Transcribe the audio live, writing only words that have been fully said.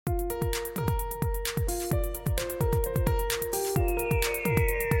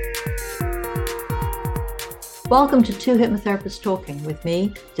Welcome to Two Hypnotherapists Talking with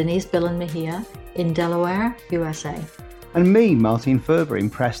me, Denise Billen Mejia, in Delaware, USA. And me, Martin Ferber, in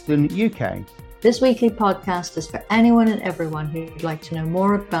Preston, UK. This weekly podcast is for anyone and everyone who'd like to know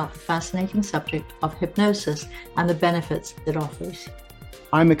more about the fascinating subject of hypnosis and the benefits it offers.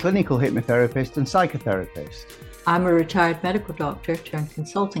 I'm a clinical hypnotherapist and psychotherapist. I'm a retired medical doctor turned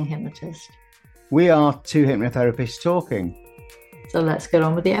consulting hypnotist. We are Two Hypnotherapists Talking. So let's get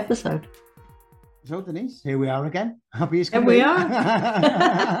on with the episode. So Denise, here we are again. Happy as can be. We are.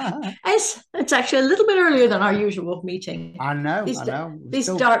 It's actually a little bit earlier than our usual meeting. I know. These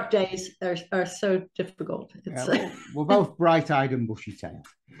dark days are so difficult. We're both bright-eyed and bushy-tailed.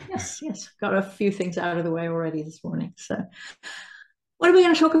 Yes. Got a few things out of the way already this morning. So what are we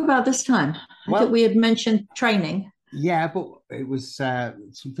going to talk about this time? I think we had mentioned training. Yeah, but it was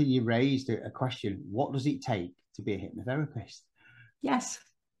something you raised, a question. What does it take to be a hypnotherapist? Yes.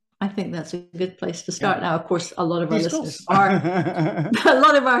 I think that's a good place to start. Now, of course, a lot of our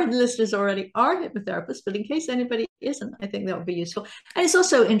listeners already are hypnotherapists, but in case anybody isn't, I think that would be useful. And it's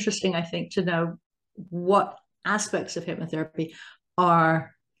also interesting, I think, to know what aspects of hypnotherapy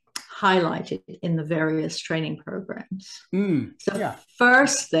are highlighted in the various training programs.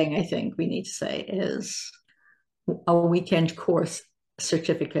 First thing I think we need to say is a weekend course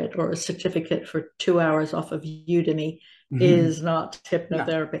certificate or a certificate for 2 hours off of Udemy is not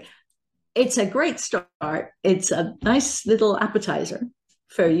hypnotherapy. No. It's a great start. It's a nice little appetizer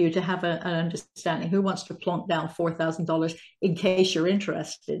for you to have an understanding. Who wants to plonk down $4,000 in case you're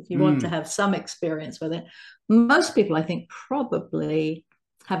interested? You want to have some experience with it. Most people, I think, probably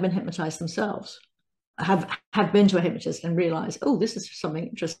have been hypnotized themselves, have been to a hypnotist and realized, oh, this is something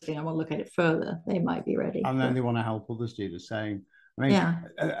interesting. I want to look at it further. They might be ready. And then they want to help others do the same. I mean,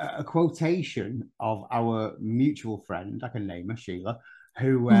 a quotation of our mutual friend, I can name her, Sheila,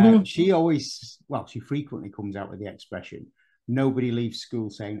 who she frequently comes out with the expression, nobody leaves school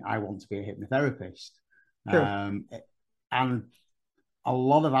saying, I want to be a hypnotherapist. Sure. And a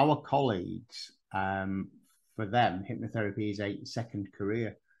lot of our colleagues, for them, hypnotherapy is a second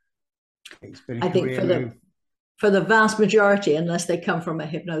career. It's been a career move. For the vast majority, unless they come from a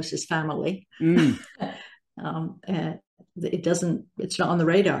hypnosis family, it's not on the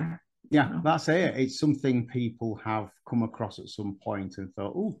radar. Yeah, that's it. It's something people have come across at some point and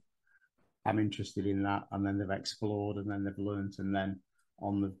thought, oh, I'm interested in that. And then they've explored and then they've learned and then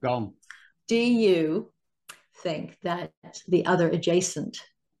on they've gone. Do you think that the other adjacent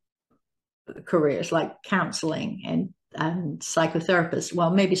careers like counseling and psychotherapists,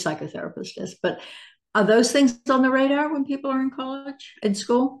 well, maybe psychotherapist is, but are those things on the radar when people are in college, in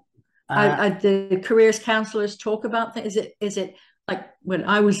school? The careers counselors talk about things? Is it like when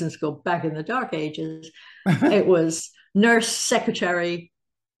I was in school back in the dark ages, it was nurse, secretary,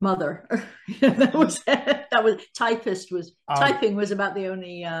 mother. that was typist was typing was about the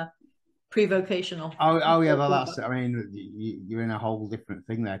only pre-vocational. You're in a whole different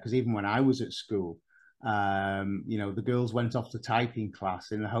thing there, because even when I was at school, the girls went off to typing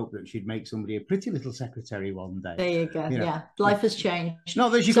class in the hope that she'd make somebody a pretty little secretary one day. There you go. Yeah, life has changed.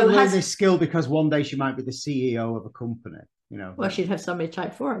 Not that she could learn this skill because one day she might be the CEO of a company. Well, she'd have somebody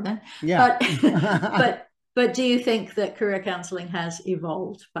type for her then. Yeah. But do you think that career counseling has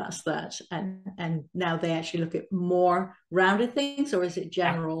evolved past that, and now they actually look at more rounded things, or is it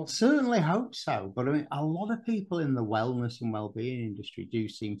general? I certainly hope so. But I mean, a lot of people in the wellness and well-being industry do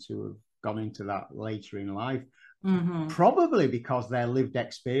seem to have gone into that later in life, probably because their lived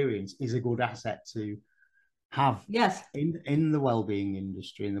experience is a good asset to have in the well-being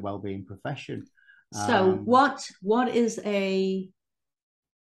industry, in the well-being profession. So what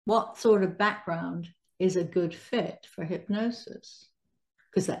sort of background is a good fit for hypnosis?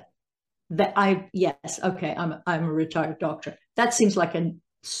 Because I'm a retired doctor. That seems like a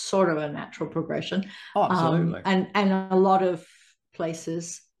sort of a natural progression. Oh, absolutely. And a lot of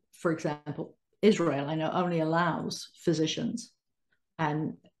places, for example, Israel, I know, only allows physicians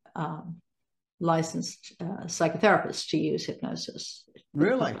and licensed psychotherapists to use hypnosis.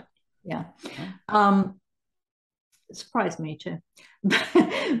 Really? Yeah. It surprised me too.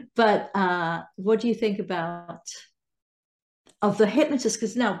 But what do you think of the hypnotists?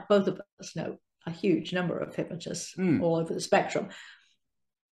 Because now both of us know a huge number of hypnotists all over the spectrum.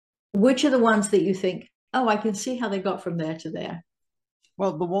 Which are the ones that you think, oh, I can see how they got from there to there?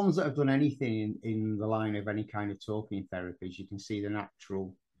 Well, the ones that have done anything in the line of any kind of talking therapies, you can see the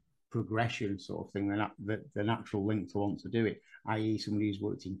natural progression sort of thing, the natural link to want to do it, i.e. somebody who's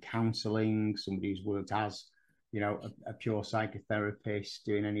worked in counselling, somebody who's worked as, a pure psychotherapist,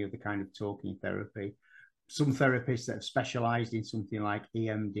 doing any other kind of talking therapy. Some therapists that have specialised in something like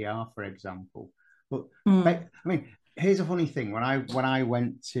EMDR, for example, But I mean, here's a funny thing. When I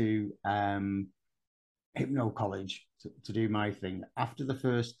went to hypno college to do my thing, after the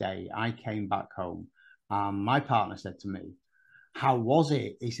first day, I came back home. My partner said to me, "How was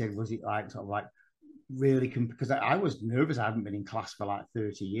it?" He said, "Was it like sort of like really?" Because I was nervous. I hadn't been in class for like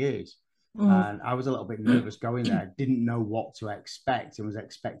 30 years. And I was a little bit nervous going there. Didn't know what to expect and was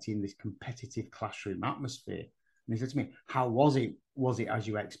expecting this competitive classroom atmosphere. And he said to me, "How was it? Was it as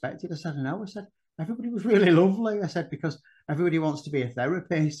you expected?" I said, "No." I said, "Everybody was really lovely." I said, "Because everybody wants to be a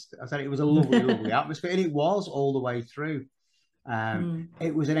therapist." I said, "It was a lovely, lovely atmosphere." And it was all the way through.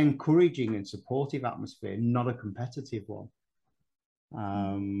 It was an encouraging and supportive atmosphere, not a competitive one.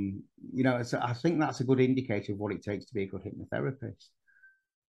 You know, so I think that's a good indicator of what it takes to be a good hypnotherapist.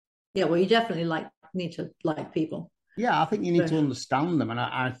 Yeah, well, you definitely need to like people. Yeah, I think you need to understand them. And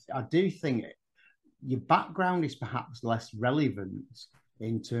I do think your background is perhaps less relevant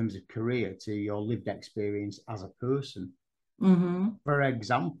in terms of career to your lived experience as a person. For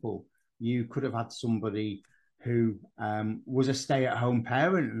example, you could have had somebody who was a stay-at-home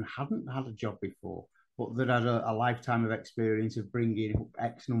parent and hadn't had a job before, but that had a lifetime of experience of bringing up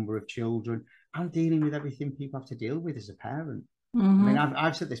X number of children and dealing with everything people have to deal with as a parent. I mean,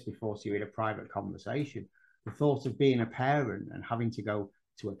 I've said this before to you in a private conversation. The thought of being a parent and having to go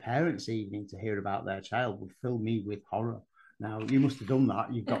to a parents' evening to hear about their child would fill me with horror. Now, you must have done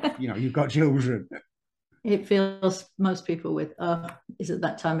that. You've got, you know, you've got children. It fills most people with, oh, is it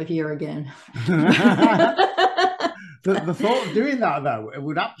that time of year again? The thought of doing that, though, it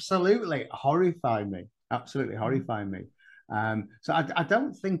would absolutely horrify me. Absolutely horrify me. So I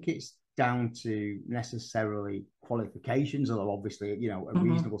don't think it's down to necessarily qualifications, although obviously, you know, a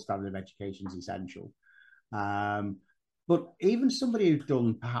reasonable standard of education is essential. But even somebody who's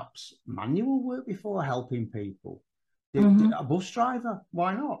done perhaps manual work before, helping people, a bus driver,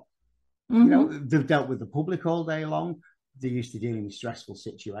 why not? You know, they've dealt with the public all day long. They're used to dealing with stressful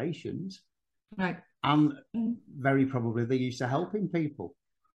situations. Right. And very probably they're used to helping people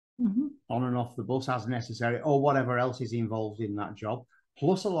on and off the bus as necessary, or whatever else is involved in that job.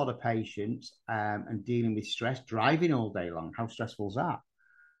 Plus a lot of patience and dealing with stress, driving all day long. How stressful is that?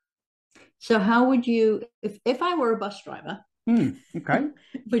 So how would you, if I were a bus driver, okay,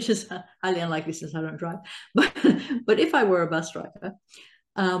 which is highly unlikely since I don't drive, but if I were a bus driver,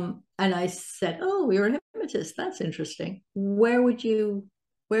 and I said, "Oh, you're a hypnotist. That's interesting. Where would you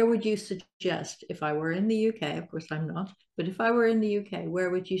suggest, if I were in the UK? Of course, I'm not. But if I were in the UK, where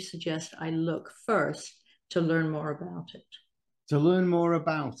would you suggest I look first to learn more about it?" To learn more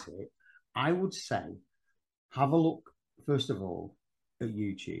about it, I would say have a look first of all at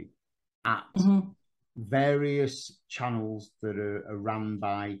YouTube at various channels that are run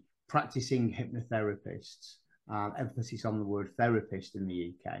by practicing hypnotherapists. Emphasis on the word therapist in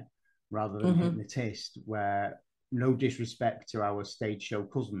the UK rather than hypnotist, where no disrespect to our stage show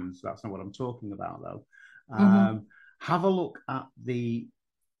cousins, that's not what I'm talking about though. Have a look at the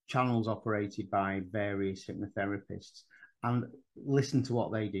channels operated by various hypnotherapists and listen to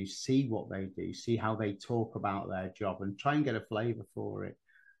what they do, see what they do, see how they talk about their job and try and get a flavor for it.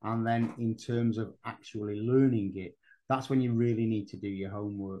 And then in terms of actually learning it, that's when you really need to do your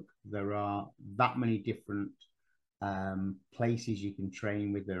homework. There are that many different places you can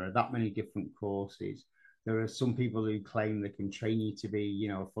train with. There are that many different courses. There are some people who claim they can train you to be, you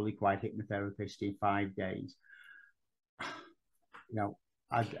know, a fully qualified hypnotherapist in 5 days. You know,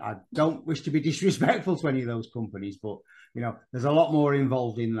 I don't wish to be disrespectful to any of those companies, but you know, there's a lot more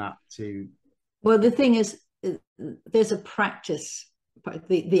involved in that too. Well, the thing is, there's a practice,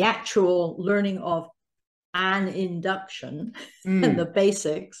 the actual learning of an induction and the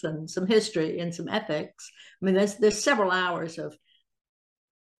basics and some history and some ethics. I mean, there's several hours of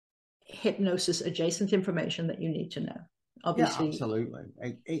hypnosis adjacent information that you need to know. Obviously, yeah,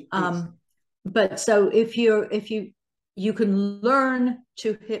 absolutely. But so if you can learn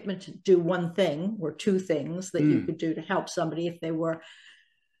to do one thing or two things that you could do to help somebody if they were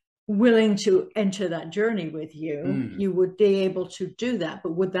willing to enter that journey with you, you would be able to do that.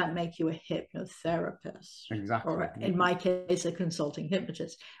 But would that make you a hypnotherapist? Exactly. Or in my case, a consulting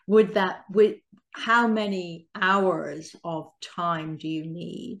hypnotist? How many hours of time do you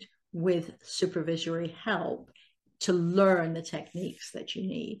need with supervisory help to learn the techniques that you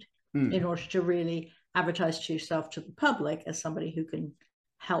need in order to really advertise to yourself, to the public, as somebody who can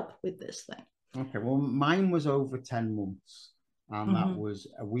help with this thing? Okay, well, mine was over 10 months. And that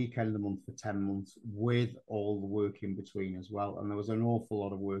was a weekend a month for 10 months with all the work in between as well. And there was an awful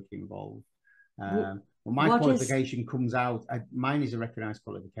lot of work involved. Well, my qualification comes out, mine is a recognised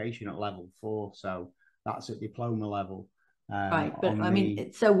qualification at level 4. So that's at diploma level. Right, but on I the.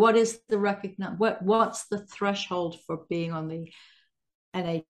 mean, so what is the what's the threshold for being on the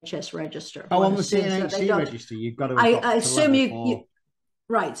NHS register? Oh, One on the assumes that they CNHC don't. register, you've got to have I got to assume level you four.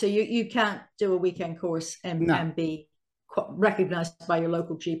 right. So you can't do a weekend course No, and be recognized by your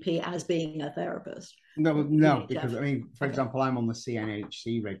local GP as being a therapist. no, because Have, I mean, for okay. example, I'm on the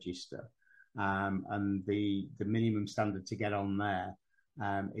CNHC register, and the minimum standard to get on there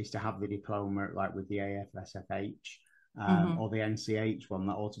is to have the diploma, like with the AFSFH or the NCH one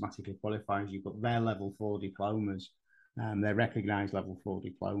that automatically qualifies you. But they're level four diplomas, they're recognised level four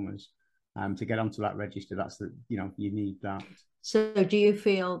diplomas. To get onto that register, that's you need that. So do you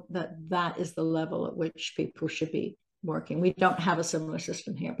feel that that is the level at which people should be working? We don't have a similar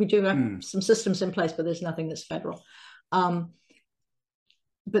system here. We do have some systems in place, but there's nothing that's federal.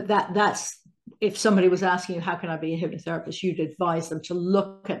 But that's if somebody was asking you, how can I be a hypnotherapist, you'd advise them to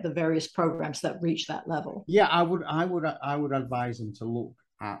look at the various programs that reach that level. Yeah, I would advise them to look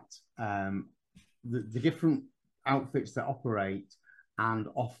at the different outfits that operate and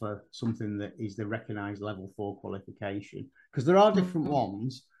offer something that is the recognised level four qualification, because there are different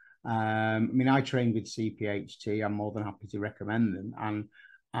ones. I mean, I trained with CPHT. I'm more than happy to recommend them, and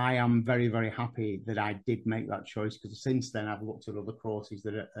I am very, very happy that I did make that choice, because since then I've looked at other courses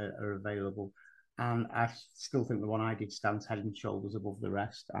that are available, and I still think the one I did stands head and shoulders above the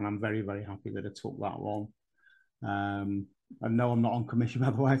rest, and I'm very, very happy that I took that one. And no, I'm not on commission, by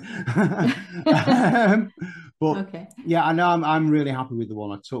the way. But okay. yeah, I know I'm really happy with the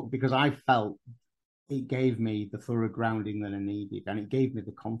one I took, because I felt it gave me the thorough grounding that I needed, and it gave me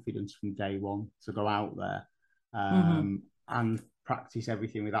the confidence from day one to go out there and practice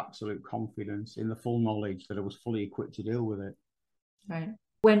everything with absolute confidence, in the full knowledge that I was fully equipped to deal with it. Right.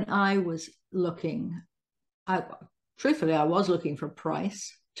 When I was looking, truthfully, I was looking for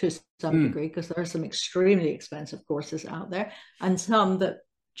price to some degree, because there are some extremely expensive courses out there, and some that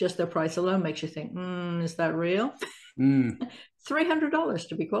just their price alone makes you think, is that real? $300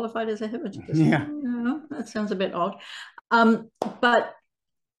 to be qualified as a hypnotist. Yeah. No, that sounds a bit odd. But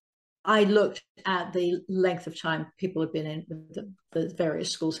I looked at the length of time people have been in, the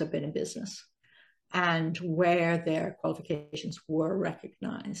various schools have been in business, and where their qualifications were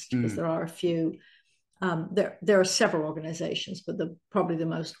recognized, because there are a few. There are several organizations, but probably the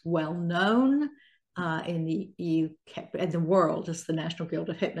most well-known in the UK and the world is the National Guild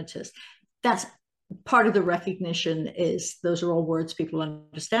of Hypnotists. That's part of the recognition, is those are all words people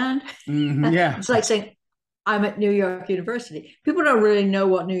understand. Yeah. It's like saying, I'm at New York University. People don't really know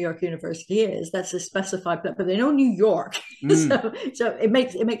what New York University is. That's a specified, but they know New York. So it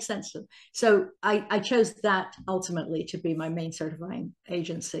makes sense to them. So I chose that ultimately to be my main certifying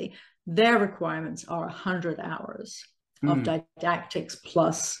agency. Their requirements are 100 hours of didactics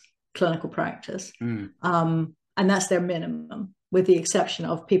plus clinical practice. And that's their minimum, with the exception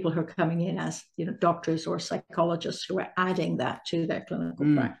of people who are coming in as doctors or psychologists who are adding that to their clinical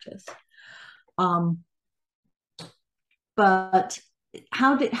practice. But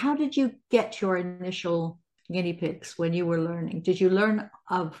how did you get your initial guinea pigs when you were learning? Did you learn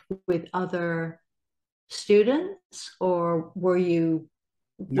with other students, or were you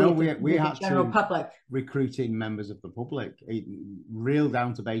no, we had the general to public? Recruiting members of the public, real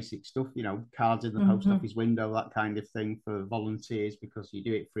down to basic stuff, cards in the post office window, that kind of thing, for volunteers, because you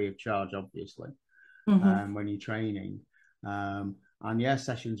do it free of charge, obviously, when you're training. And yeah,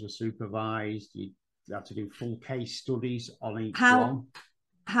 sessions were supervised. You had to do full case studies on each one.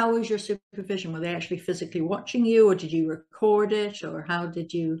 How was your supervision? Were they actually physically watching you, or did you record it, or how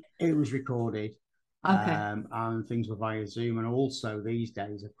did you? It was recorded. Okay. And things were via Zoom, and also these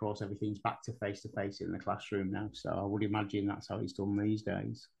days, of course, everything's back to face in the classroom now. So I would imagine that's how it's done these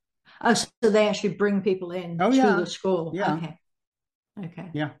days. Oh, so they actually bring people in to the school. Yeah.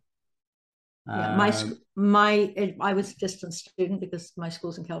 Okay. Yeah. I was a distance student because my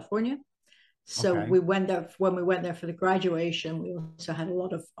school's in California. So we went there, when we went there for the graduation, we also had a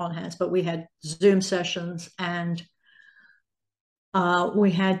lot of on hands, but we had Zoom sessions, and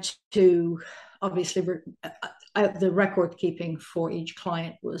we had to obviously the record keeping for each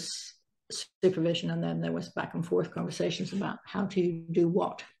client was supervision, and then there was back and forth conversations about how to do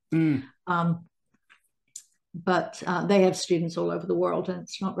what. But they have students all over the world, and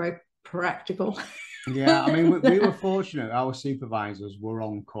it's not very practical. Yeah, I mean, we were fortunate. Our supervisors were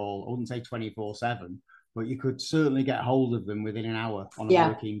on call. I wouldn't say 24/7, but you could certainly get hold of them within an hour on a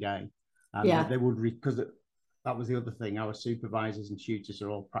working day. And they would, because that was the other thing. Our supervisors and tutors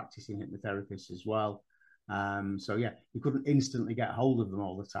are all practicing hypnotherapists as well. So yeah, you couldn't instantly get hold of them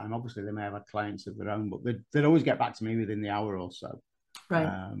all the time. Obviously, they may have had clients of their own, but they'd always get back to me within the hour or so,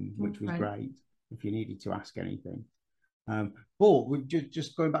 which was great if you needed to ask anything. But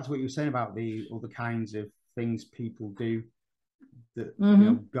just going back to what you were saying about the other kinds of things people do that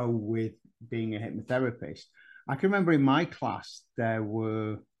go with being a hypnotherapist. I can remember in my class there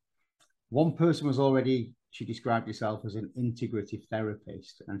were one person was already, she described herself as an integrative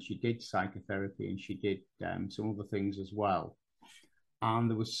therapist, and she did psychotherapy and she did some other things as well. And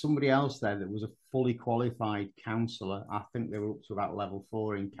there was somebody else there that was a fully qualified counsellor. I think they were up to about level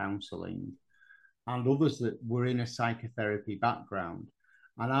 4 in counselling, and others that were in a psychotherapy background.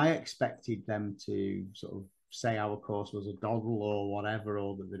 And I expected them to sort of say our course was a doddle or whatever,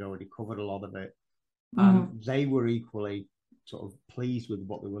 or that they'd already covered a lot of it. And they were equally sort of pleased with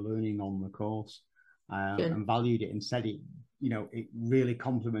what they were learning on the course, and valued it, and said it, it really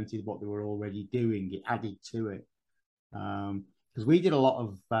complemented what they were already doing. It added to it. Because we did a lot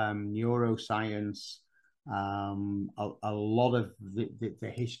of neuroscience, a lot of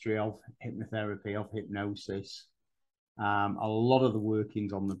the history of hypnotherapy, of hypnosis, a lot of the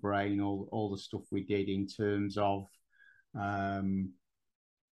workings on the brain, all the stuff we did in terms of having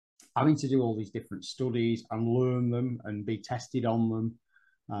to do all these different studies and learn them and be tested on them.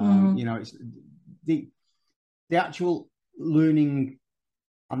 It's the actual learning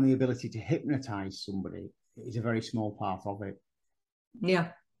and the ability to hypnotize somebody is a very small part of it.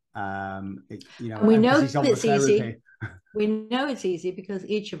 Yeah. We know it's easy. We know it's easy because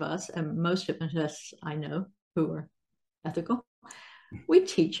each of us, and most hypnotists I know who are ethical, we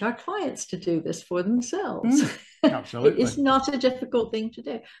teach our clients to do this for themselves. Absolutely. It is not a difficult thing to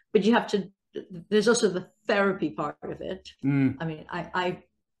do, but you have to, there's also the therapy part of it. I mean, I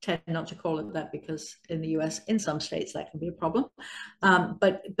tend not to call it that because in the US, in some states, that can be a problem.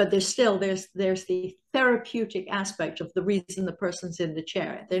 But there's the therapeutic aspect of the reason the person's in the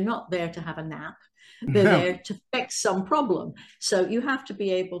chair. They're not there to have a nap. They're there to fix some problem. So you have to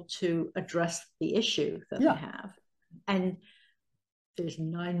be able to address the issue that they have. And there's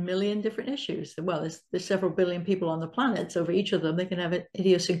 9 million different issues. Well, there's several billion people on the planet. So for each of them, they can have an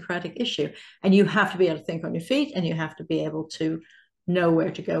idiosyncratic issue. And you have to be able to think on your feet, and you have to be able to know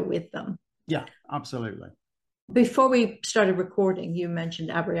where to go with them. Yeah, absolutely. Before we started recording, you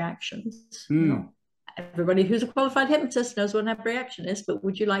mentioned abreactions. Everybody who's a qualified hypnotist knows what an abreaction is, but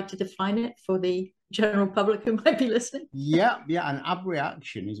would you like to define it for the general public who might be listening? Yeah. An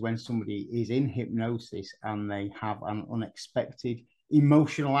abreaction is when somebody is in hypnosis and they have an unexpected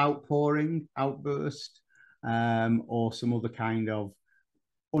emotional outburst, or some other kind of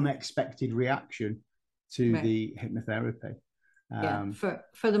unexpected reaction to the hypnotherapy.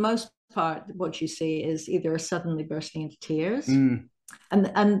 For the most part, what you see is either suddenly bursting into tears, and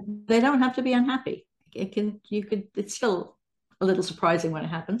they don't have to be unhappy. It's still a little surprising when it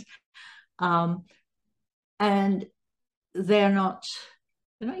happens, and they're not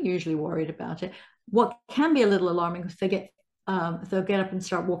usually worried about it. What can be a little alarming is they'll get up and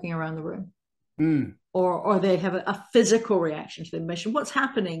start walking around the room, or they have a physical reaction to the emotion. What's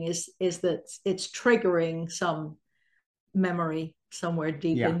happening is that it's triggering some memory somewhere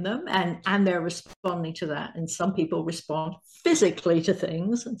deep in them, and they're responding to that. And some people respond physically to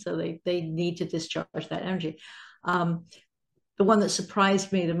things, and so they need to discharge that energy. The one that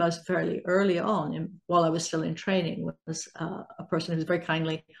surprised me the most fairly early on, while I was still in training, was a person who was very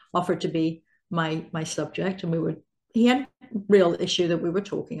kindly offered to be my subject, and he had a real issue that we were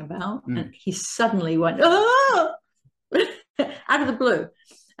talking about, and he suddenly went, "Oh!" out of the blue.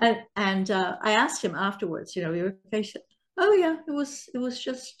 And I asked him afterwards, "You were okay?" He said, "Oh yeah, it was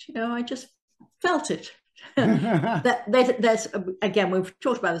just, I just felt it." There's again, we've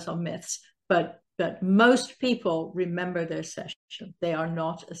talked about this on myths, but most people remember their session. They are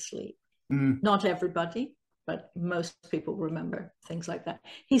not asleep. Not everybody, but most people remember things like that.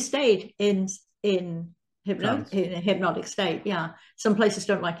 He stayed in a hypnotic state. Yeah, some places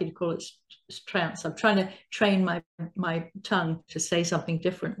don't like you to call it trance. I'm trying to train my tongue to say something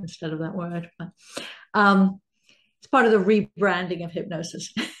different instead of that word. But, it's part of the rebranding of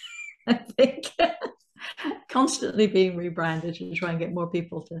hypnosis. I think constantly being rebranded to try and get more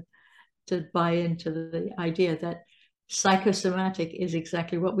people to buy into the idea that psychosomatic is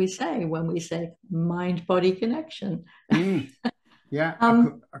exactly what we say when we say mind-body connection. Yeah,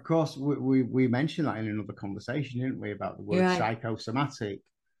 of course, we mentioned that in another conversation, didn't we, about the word psychosomatic?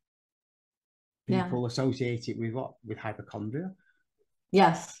 People associate it with what? With hypochondria?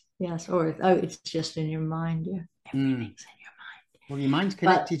 Yes, or it's just in your mind. Yeah, everything's in your mind. Well, your mind's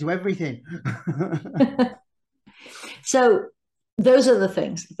connected to everything. So those are the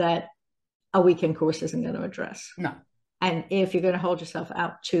things that a weekend course isn't going to address. No. And if you're going to hold yourself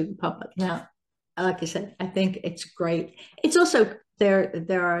out to the public. Now, like I said, I think it's great. It's also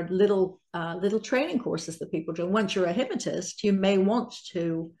there are little training courses that people do. Once you're a hypnotist, you may want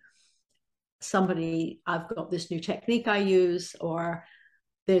to somebody, I've got this new technique I use, or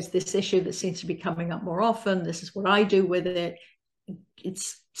there's this issue that seems to be coming up more often. This is what I do with it.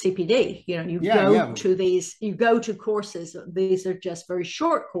 It's CPD. You go to courses. These are just very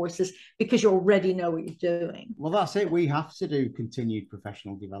short courses because you already know what you're doing. Well, that's it. We have to do continued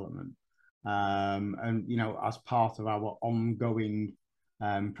professional development. And, as part of our ongoing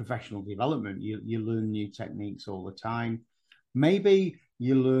professional development, you learn new techniques all the time. Maybe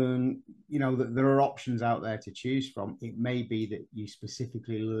you learn, that there are options out there to choose from. It may be that you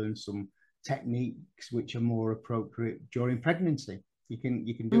specifically learn some techniques which are more appropriate during pregnancy. You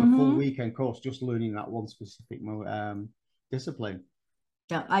can do a full weekend course just learning that one specific discipline.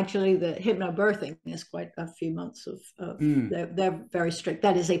 Yeah, actually, the hypnobirthing is quite a few months of they're very strict.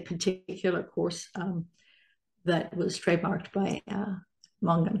 That is a particular course that was trademarked by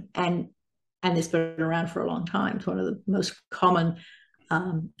Mongan, and it's been around for a long time. It's one of the most common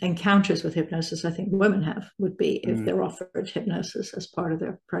encounters with hypnosis I think women have would be if they're offered hypnosis as part of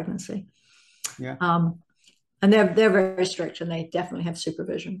their pregnancy. Yeah. And they're very strict, and they definitely have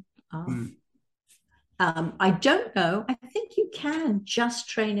supervision. I don't know. I think you can just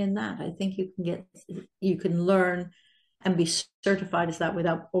train in that. I think you can learn and be certified as that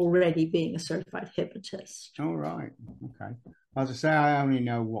without already being a certified hypnotist. All right. Okay. As I say, I only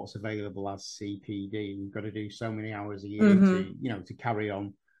know what's available as CPD. We've got to do so many hours a year to carry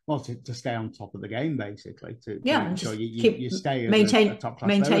on. Well, to stay on top of the game, basically. To make sure you stay as a top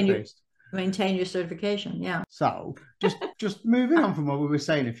class therapist. Maintain your certification. Yeah. So just moving on from what we were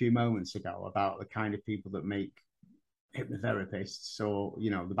saying a few moments ago about the kind of people that make hypnotherapists, or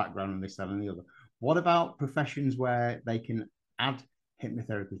the background and this, that, and the other. What about professions where they can add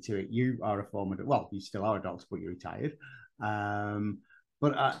hypnotherapy to it? You are a former, you still are a doctor, but you're retired.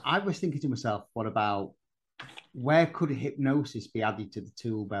 But I was thinking to myself, what about where could hypnosis be added to the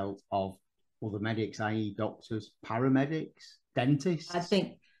tool belt of other medics, i.e. doctors, paramedics, dentists?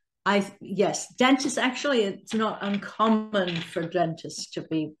 Yes, dentists, actually, it's not uncommon for dentists to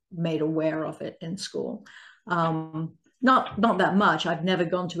be made aware of it in school. Not that much. I've never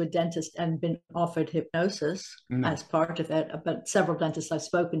gone to a dentist and been offered hypnosis as part of it, but several dentists I've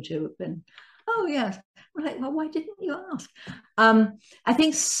spoken to have been, oh yes. We're like, well, why didn't you ask? I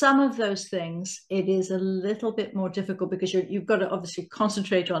think some of those things, it is a little bit more difficult because you've got to obviously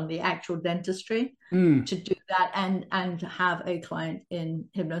concentrate on the actual dentistry to do that, and have a client in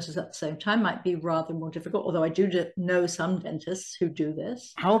hypnosis at the same time might be rather more difficult, although I do know some dentists who do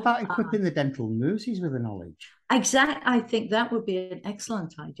this. How about equipping the dental nurses with the knowledge? Exactly. I think that would be an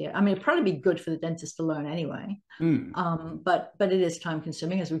excellent idea. I mean, it'd probably be good for the dentist to learn anyway. But it is time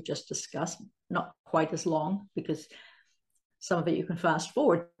consuming, as we've just discussed, not quite as long, because some of it you can fast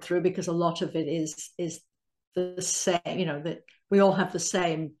forward through, because a lot of it is the same, that we all have the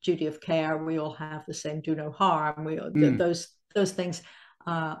same duty of care. We all have the same do no harm. Those things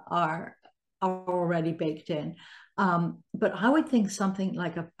are already baked in. But I would think something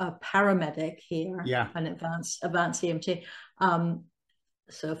like a paramedic here, an advanced EMT.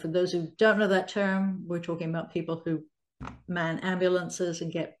 So for those who don't know that term, we're talking about people who man ambulances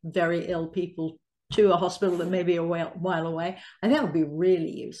and get very ill people to a hospital that may be a while away. I think that would be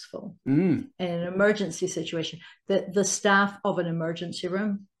really useful in an emergency situation. The staff of an emergency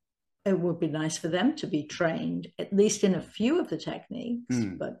room, it would be nice for them to be trained, at least in a few of the techniques.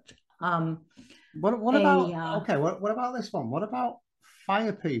 But what about this one? What about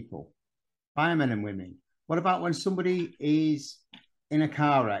fire people, firemen and women? What about when somebody is in a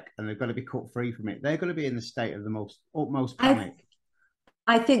car wreck and they've got to be cut free from it? They're going to be in the state of the utmost panic.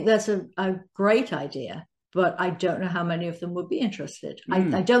 I think that's a great idea, but I don't know how many of them would be interested.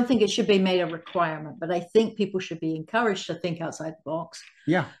 I don't think it should be made a requirement, but I think people should be encouraged to think outside the box.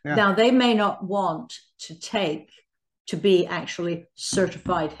 Yeah. Now, they may not want to be actually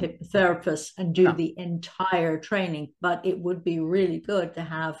certified hypnotherapists and do the entire training, but it would be really good to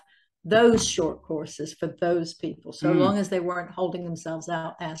have those short courses for those people, so long as they weren't holding themselves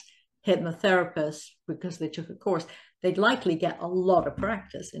out as hypnotherapists because they took a course. They'd likely get a lot of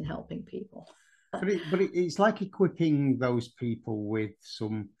practice in helping people. But it's like equipping those people with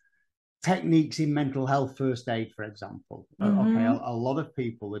some techniques in mental health first aid, for example. Okay, a lot of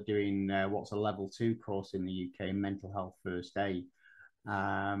people are doing what's a level 2 course in the UK in mental health first aid.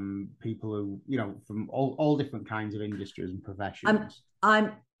 People who, from all different kinds of industries and professions.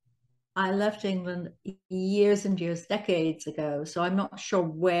 I left England years and years, decades ago, so I'm not sure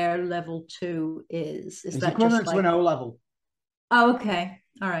where level 2 is. Is it's that equivalent just to an O level? Oh, okay.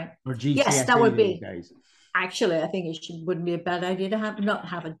 All right. Or GCSE yes, that would be. Days. Actually, I think wouldn't be a bad idea to not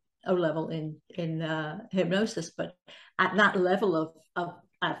have an O level in hypnosis, but at that level of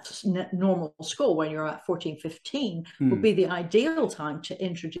at normal school, when you're at 14, 15, would be the ideal time to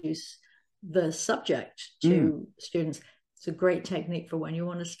introduce the subject to students. It's a great technique for when you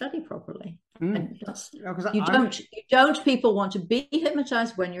want to study properly. And you don't people want to be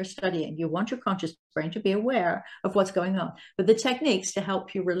hypnotized when you're studying. You want your conscious brain to be aware of what's going on. But the techniques to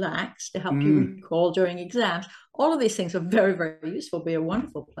help you relax, to help you recall during exams, all of these things are very, very useful. Be a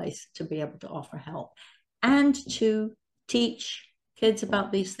wonderful place to be able to offer help and to teach kids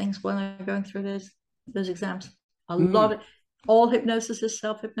about these things when they're going through those exams. A lot of all hypnosis is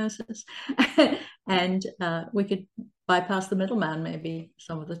self-hypnosis. And we could bypass the middleman maybe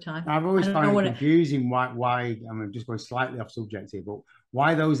some of the time. I've always found it confusing why I'm just going slightly off subject here, but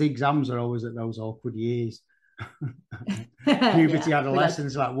why those exams are always at those awkward years. Puberty,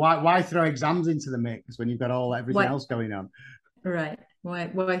 adolescence, like why throw exams into the mix when you've got everything else going on? Right.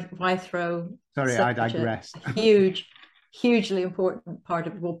 Why throw? Sorry, I digress. Hugely important part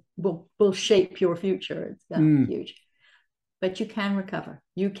of it will shape your future. It's huge. But you can recover.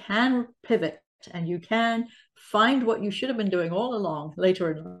 You can pivot, and you can find what you should have been doing all along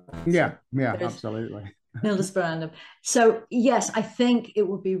later in life. Yeah, absolutely. Nildis Brandom. So yes, I think it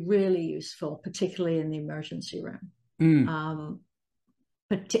would be really useful, particularly in the emergency room,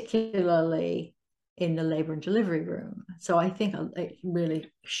 particularly in the labor and delivery room. So I think it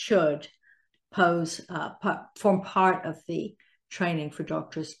really should form part of the training for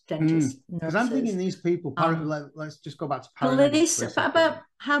doctors, dentists, nurses. Because I'm thinking these people, let's just go back to paramedics.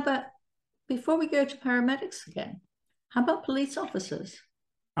 How about, before we go to paramedics again, how about police officers?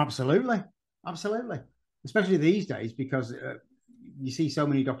 Absolutely. Especially these days, because you see so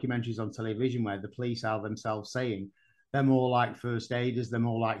many documentaries on television where the police are themselves saying they're more like first aiders, they're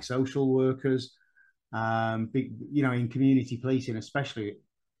more like social workers, in community policing, especially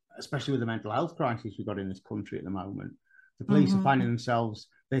with the mental health crisis we've got in this country at the moment. The police are finding themselves,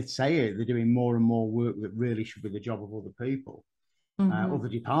 they say it, they're doing more and more work that really should be the job of other people, other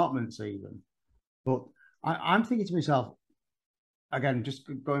departments even. But I'm thinking to myself, again, just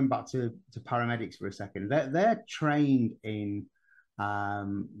going back to paramedics for a second, they're trained in,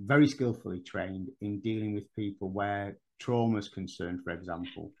 very skillfully trained in dealing with people where trauma is concerned, for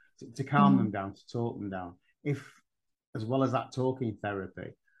example, to calm them down, to talk them down. If, as well as that talking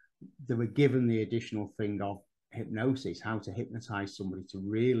therapy, they were given the additional thing of hypnosis, how to hypnotize somebody to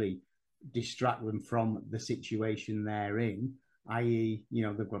really distract them from the situation they're in, i.e.,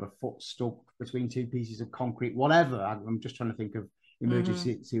 they've got a foot stuck between two pieces of concrete, whatever. I'm just trying to think of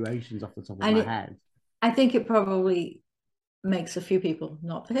emergency situations off the top of my head. I think it probably makes a few people,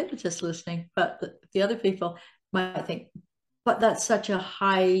 not the hypnotist listening, but the other people might think, but that's such a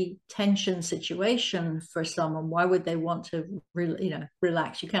high tension situation for someone. Why would they want to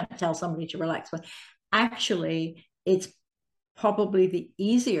relax? You can't tell somebody to relax, but actually it's probably the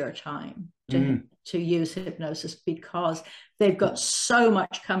easier time to use hypnosis because they've got so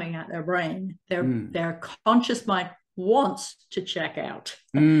much coming at their brain. Their conscious mind wants to check out.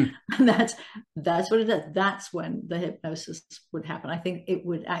 And that's what it is. That's when the hypnosis would happen. I think it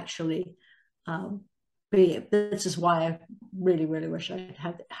would actually this is why I really, really wish I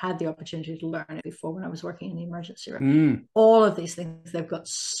had the opportunity to learn it before when I was working in the emergency room. All of these things, they've got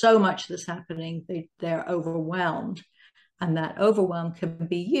so much that's happening, they're overwhelmed, and that overwhelm can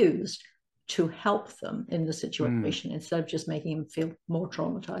be used to help them in the situation instead of just making them feel more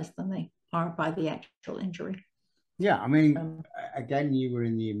traumatized than they are by the actual injury. Yeah, I mean, again, you were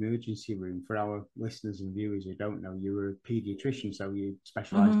in the emergency room. For our listeners and viewers who don't know, you were a pediatrician, so you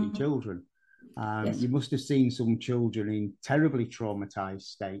specialised in children. Yes. You must have seen some children in terribly traumatized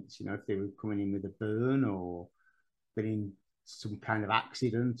states, if they were coming in with a burn or been in some kind of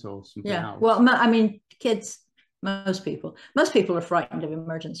accident or something else. Well, I mean, kids, most people are frightened of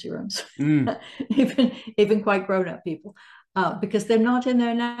emergency rooms, even quite grown-up people, because they're not in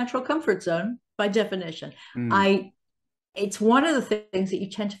their natural comfort zone by definition. It's one of the things that you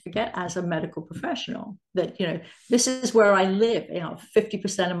tend to forget as a medical professional, that, this is where I live.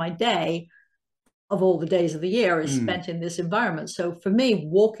 50% of my day, of all the days of the year, is spent in this environment. So for me,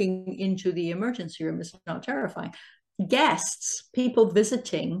 walking into the emergency room is not terrifying. Guests, people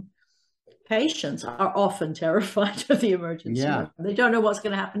visiting patients, are often terrified of the emergency room. They don't know what's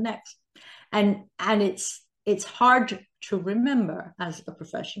going to happen next. And it's hard to remember as a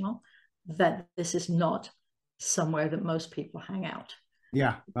professional that this is not somewhere that most people hang out.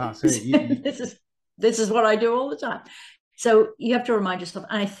 Yeah, that's it. This is what I do all the time. So you have to remind yourself.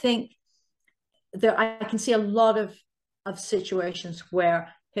 And I think I can see a lot of situations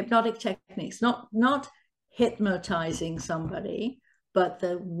where hypnotic techniques, not hypnotizing somebody, but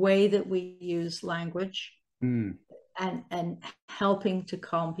the way that we use language and helping to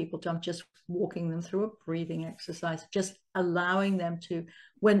calm people down, just walking them through a breathing exercise, just allowing them to,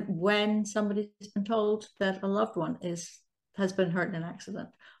 when somebody's been told that a loved one has been hurt in an accident,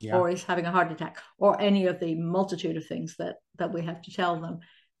 or is having a heart attack, or any of the multitude of things that we have to tell them.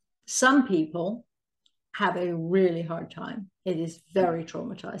 Some people have a really hard time. It is very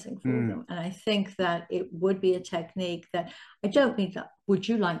traumatizing for them. And I think that it would be a technique that, I don't mean that, would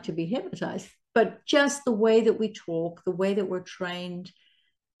you like to be hypnotized? But just the way that we talk, the way that we're trained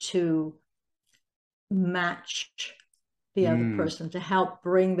to match the other person, to help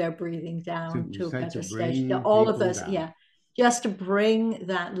bring their breathing down to a better stage. All of those, just to bring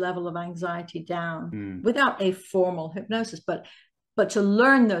that level of anxiety down without a formal hypnosis, but to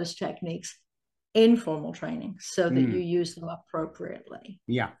learn those techniques in formal training so that you use them appropriately.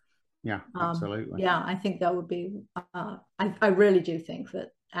 Absolutely. I think that would be, I really do think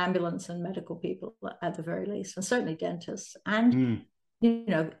that ambulance and medical people at the very least, and certainly dentists, and you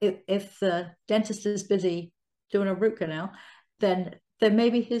know, if the dentist is busy doing a root canal, then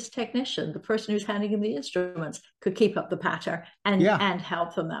maybe his technician, the person who's handing him the instruments, could keep up the patter and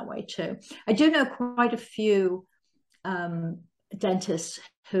help them that way too. I do know quite a few dentists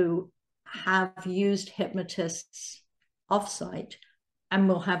who have used hypnotists offsite and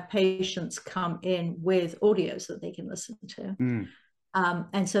will have patients come in with audios that they can listen to.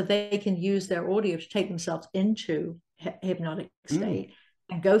 And so they can use their audio to take themselves into hypnotic state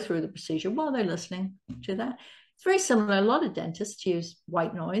and go through the procedure while they're listening to that. It's very similar. A lot of dentists use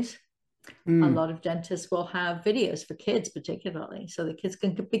white noise. A lot of dentists will have videos for kids, particularly, so the kids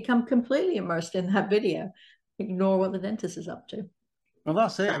can become completely immersed in that video, ignore what the dentist is up to. Well,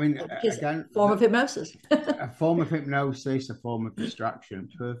 that's it. I mean, again, a form of hypnosis. A form of hypnosis, a form of distraction.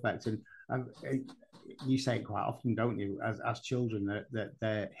 Perfect. And you say it quite often, don't you, as children, that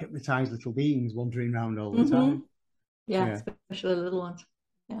they're hypnotized little beings wandering around all the time. Yeah, especially the little ones.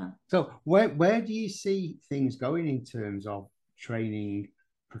 Yeah. So where do you see things going in terms of training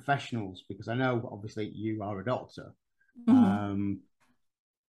professionals? Because I know obviously you are a doctor.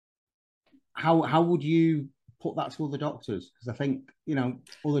 How would you put that to other doctors? Because I think, you know,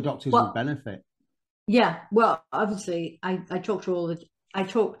 other doctors would benefit. Yeah, well, obviously I talk to I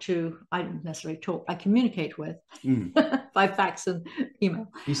don't necessarily talk, I communicate with by fax and email.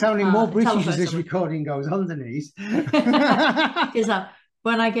 You're sounding more British as this recording goes on, Denise. Because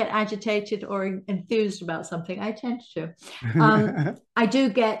when I get agitated or enthused about something, I tend to. I do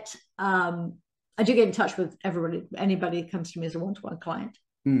get in touch with everybody, anybody that comes to me as a one-to-one client.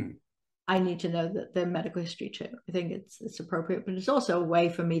 I need to know that their medical history too. I think it's appropriate, but it's also a way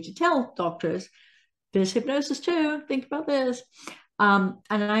for me to tell doctors, there's hypnosis too, think about this. And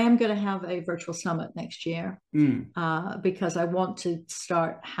I am going to have a virtual summit next year because I want to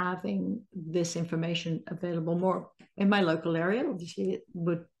start having this information available more in my local area. Obviously,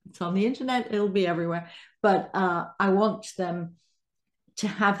 it's on the internet, it'll be everywhere. But I want them to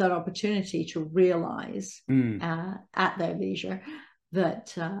have that opportunity to realize at their leisure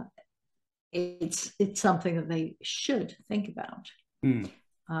that it's something that they should think about.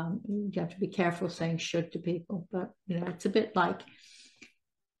 You have to be careful saying should to people, but you know, it's a bit like,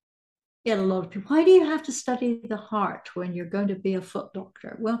 a lot of people, why do you have to study the heart when you're going to be a foot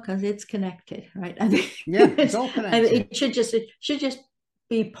doctor? Well, because it's connected, right? I think it's all connected. It should just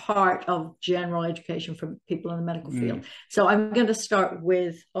be part of general education for people in the medical field. So I'm going to start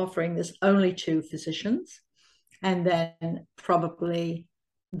with offering this only to physicians, and then probably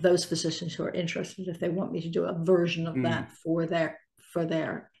those physicians who are interested, if they want me to do a version of that for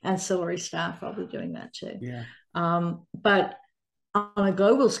their ancillary staff, I'll be doing that too. But on a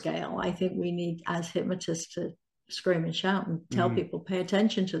global scale, I think we need, as hypnotists, to scream and shout and tell people, pay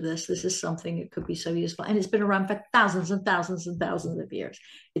attention to this. This is something that could be so useful. And it's been around for thousands and thousands and thousands of years.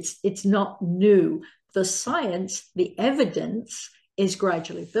 It's not new. The science, the evidence is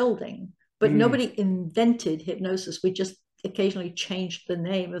gradually building, but nobody invented hypnosis. We just occasionally changed the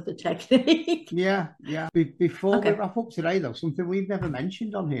name of the technique. Before we wrap up today, though, something we've never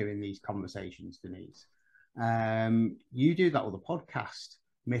mentioned on here in these conversations, Denise. You do that with a podcast,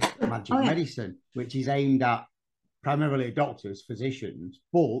 Myth, Magic, Medicine, which is aimed at primarily doctors, physicians,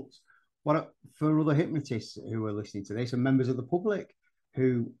 but for other hypnotists who are listening to this and members of the public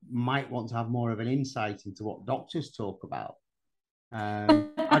who might want to have more of an insight into what doctors talk about.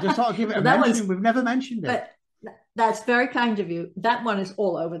 I just thought I'd give it a mention. We've never mentioned it. That's very kind of you. That one is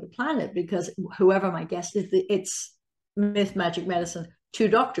all over the planet because whoever my guest is, it's Myth, Magic, Medicine, two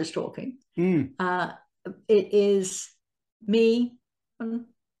doctors talking. It is me,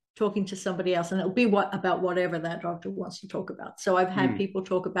 talking to somebody else, and it'll be about whatever that doctor wants to talk about. So I've had people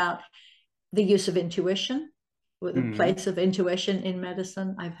talk about the use of intuition, or the place of intuition in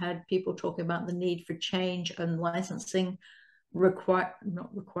medicine. I've had people talking about the need for change and licensing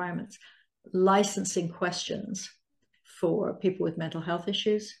licensing questions for people with mental health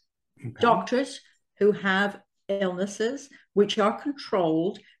issues. Doctors who have illnesses which are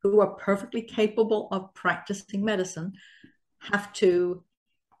controlled, who are perfectly capable of practicing medicine, have to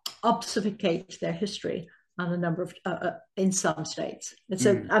obfuscate their history on a number of in some states. And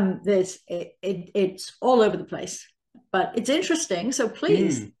so it's all over the place, but it's interesting. So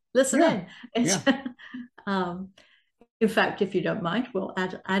please listen in. In fact, if you don't mind, we'll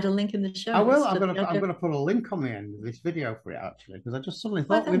add a link in the show. I will. I'm going to put a link on the end of this video for it, actually, because I just suddenly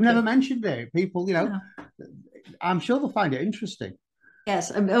thought we've never mentioned it. People, I'm sure they'll find it interesting.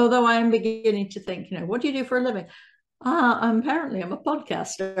 Yes, although I am beginning to think, what do you do for a living? Apparently, I'm a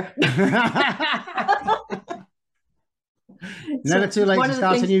podcaster. Never too late to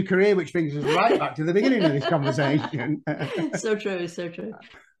start a new career, which brings us right back to the beginning of this conversation. So true, so true.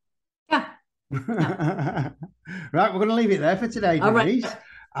 Yeah. Right, we're going to leave it there for today, Denise. Right.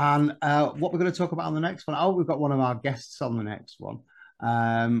 And what we're going to talk about on the next one. Oh, we've got one of our guests on the next one.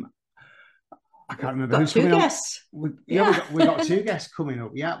 I can't remember who's coming up. We've got two guests coming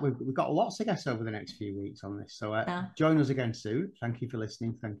up. Yeah, we've got lots of guests over the next few weeks on this. So join us again soon. Thank you for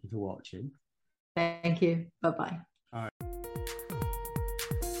listening. Thank you for watching. Thank you. Bye-bye. All right.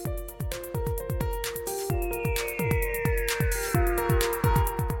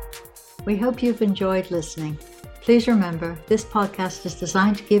 We hope you've enjoyed listening. Please remember, this podcast is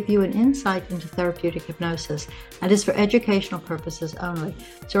designed to give you an insight into therapeutic hypnosis and is for educational purposes only.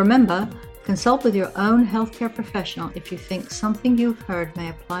 So remember, consult with your own healthcare professional if you think something you've heard may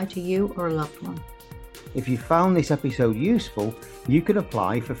apply to you or a loved one. If you found this episode useful, you can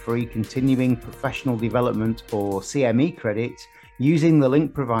apply for free continuing professional development or CME credits using the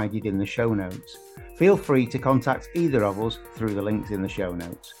link provided in the show notes. Feel free to contact either of us through the links in the show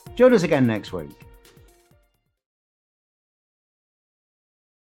notes. Join us again next week.